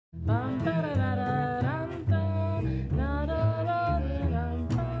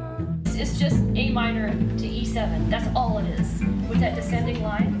It's just A minor to E7. That's all it is with that descending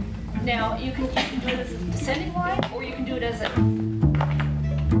line. Now you can do it as a descending line, or you can do it as a.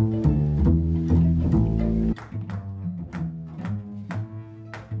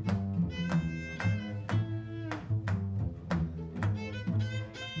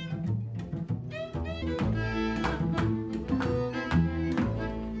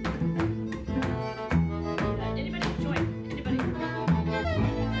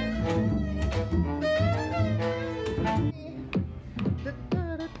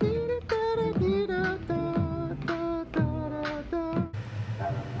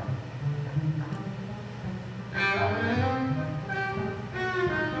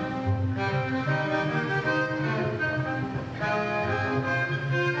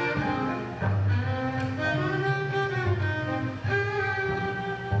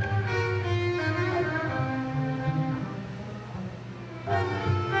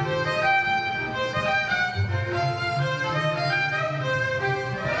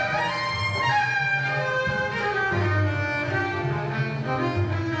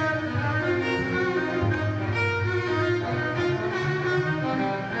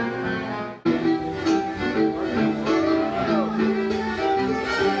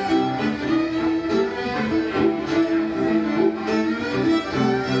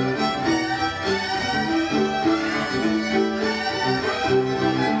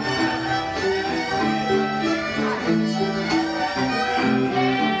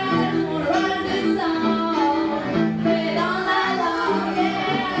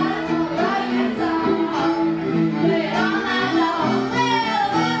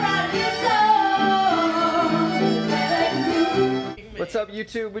 What's up,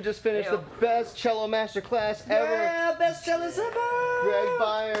 YouTube? We just finished the best cello masterclass ever. Yeah, best cellos ever. Greg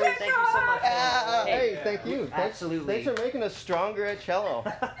Byers. Thank you so much. Hey, thank you. Absolutely. Thanks for making us stronger at cello.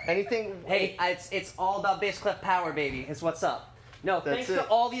 Anything? Hey, it's all about bass clef power, baby. It's what's up. No, thanks to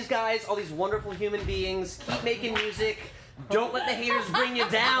all these guys, all these wonderful human beings. Keep making music. Don't let the haters bring you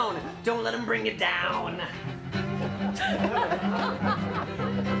down. Don't let them bring you down.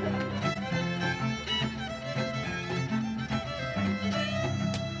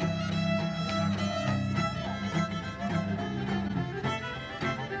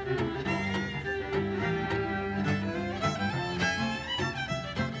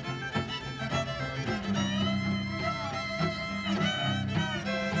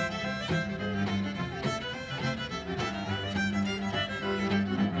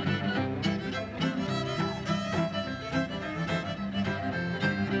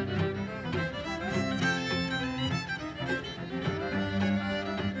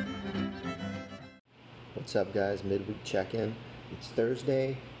 What's up, guys? Midweek check-in. It's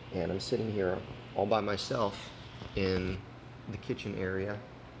Thursday, and I'm sitting here all by myself in the kitchen area,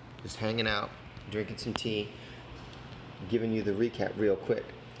 just hanging out, drinking some tea, giving you the recap real quick.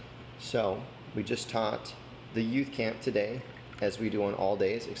 So, we just taught the youth camp today, as we do on all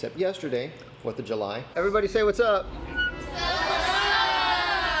days, except yesterday, 4th of July. Everybody say what's up! What's up?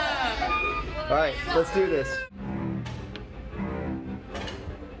 All right, let's do this.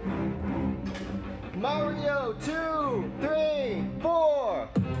 Mario, 2, 3, 4.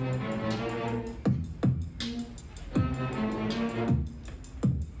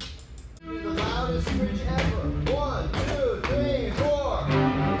 The loudest screech ever. 1, 2, 3, 4.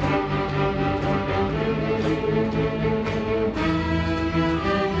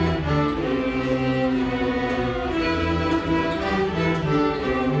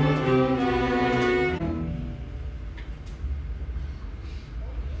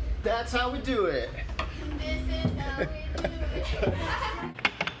 That's how we do it.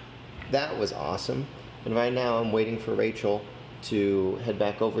 That was awesome. And right now I'm waiting for Rachel to head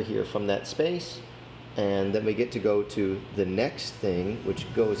back over here from that space, and then we get to go to the next thing, which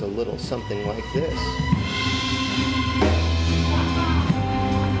goes a little something like this.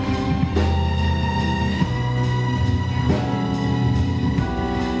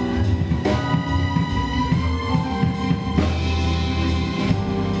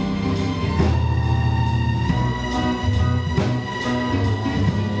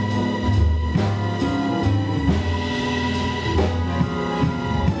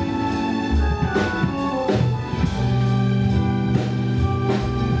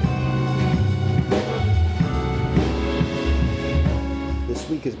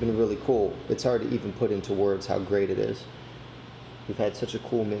 Has been really cool. It's hard to even put into words how great it is. We've had such a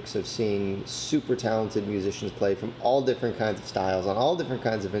cool mix of seeing super talented musicians play from all different kinds of styles on all different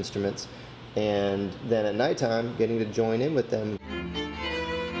kinds of instruments, and then at nighttime getting to join in with them.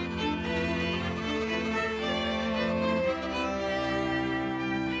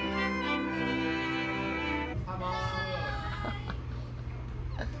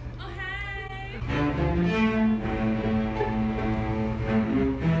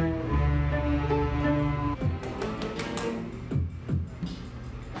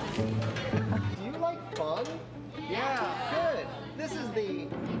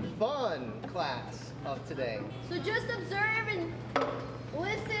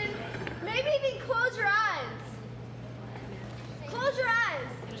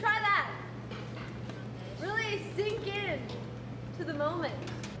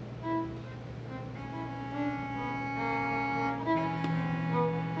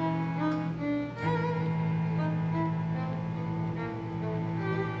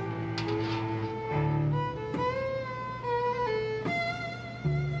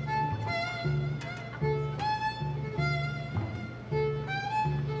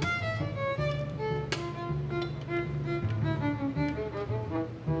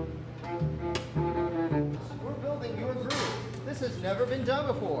 never been done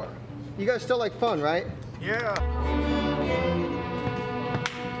before. You guys still like fun, right? Yeah.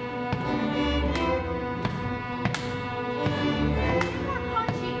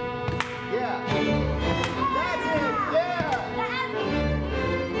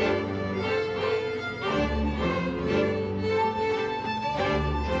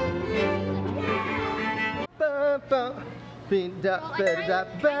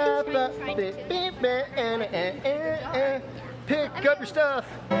 Pick up your stuff.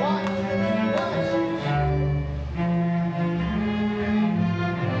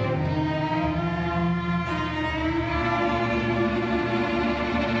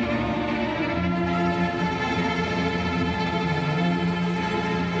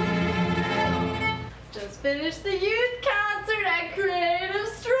 Just finished the youth concert at Creative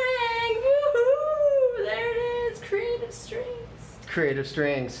Strings. Woohoo! There it is, Creative Strings. Creative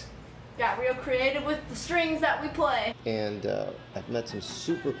Strings. Got real creative with the strings that we play. And I've met some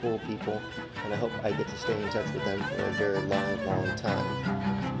super cool people, and I hope I get to stay in touch with them for a very long, long time.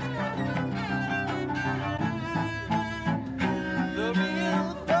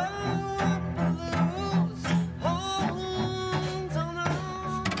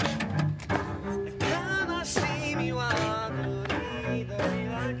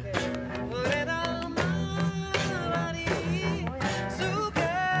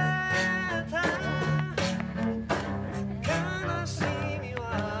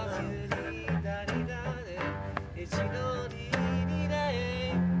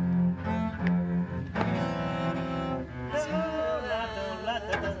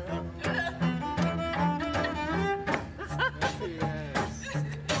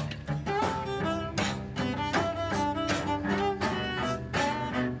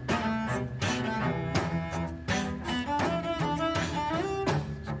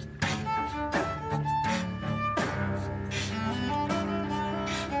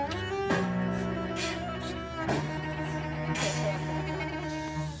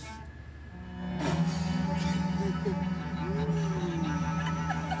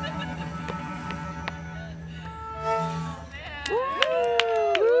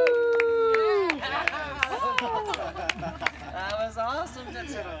 That was awesome.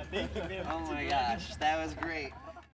 Oh my gosh, that